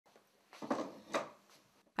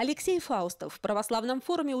Алексей Фаустов в православном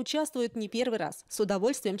форуме участвует не первый раз. С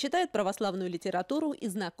удовольствием читает православную литературу и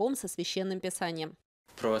знаком со Священным Писанием.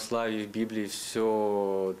 В православии, в Библии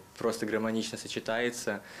все просто гармонично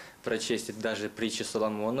сочетается. Прочесть даже притчи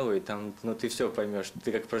Соломоновой, там, ты все поймешь.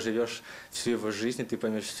 Ты как проживешь всю его жизнь, ты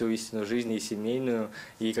поймешь всю истину жизни, и семейную,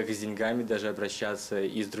 и как с деньгами даже обращаться,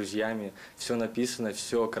 и с друзьями. Все написано,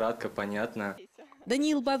 все кратко, понятно.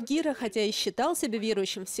 Даниил Бавгира, хотя и считал себя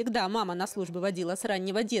верующим, всегда мама на службы водила с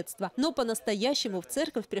раннего детства, но по-настоящему в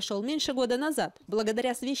церковь пришел меньше года назад,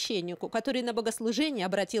 благодаря священнику, который на богослужении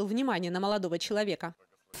обратил внимание на молодого человека.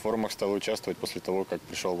 В форумах стал участвовать после того, как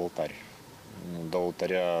пришел в алтарь. До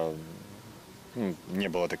алтаря не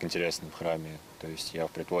было так интересно в храме. То есть я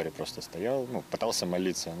в притворе просто стоял, пытался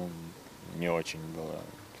молиться, не очень было.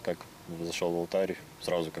 Как зашел в алтарь,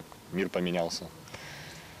 сразу как мир поменялся.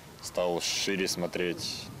 Стал шире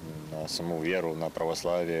смотреть на саму веру, на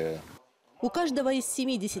православие. У каждого из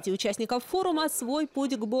 70 участников форума свой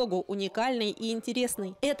путь к Богу, уникальный и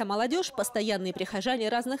интересный. Эта молодежь – постоянные прихожане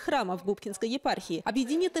разных храмов Губкинской епархии.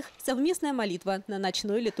 Объединит их совместная молитва на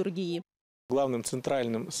ночной литургии. Главным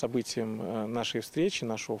центральным событием нашей встречи,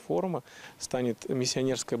 нашего форума, станет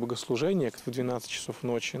миссионерское богослужение. В 12 часов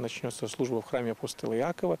ночи начнется служба в храме апостола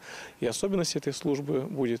Иакова. И особенность этой службы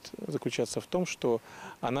будет заключаться в том, что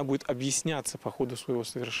она будет объясняться по ходу своего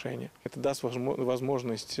совершения. Это даст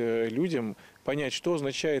возможность людям понять, что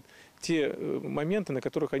означает те моменты, на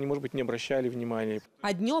которых они, может быть, не обращали внимания.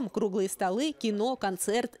 А днем круглые столы, кино,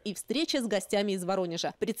 концерт и встреча с гостями из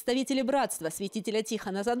Воронежа. Представители братства святителя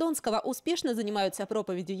Тихона Задонского успешно занимаются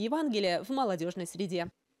проповедью Евангелия в молодежной среде.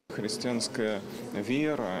 Христианская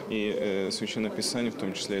вера и Священное Писание в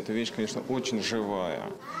том числе, эта вещь, конечно, очень живая.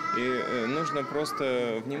 И нужно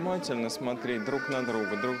просто внимательно смотреть друг на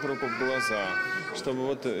друга, друг другу в глаза,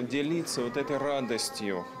 чтобы делиться этой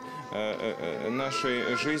радостью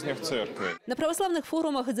нашей жизни в церкви. На православных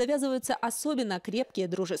форумах завязываются особенно крепкие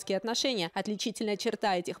дружеские отношения. Отличительная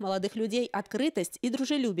черта этих молодых людей – открытость и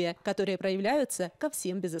дружелюбие, которые проявляются ко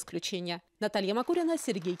всем без исключения. Наталия Макурина,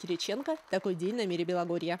 Сергей Кириченко. Такой день на Мире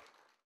Белогорья.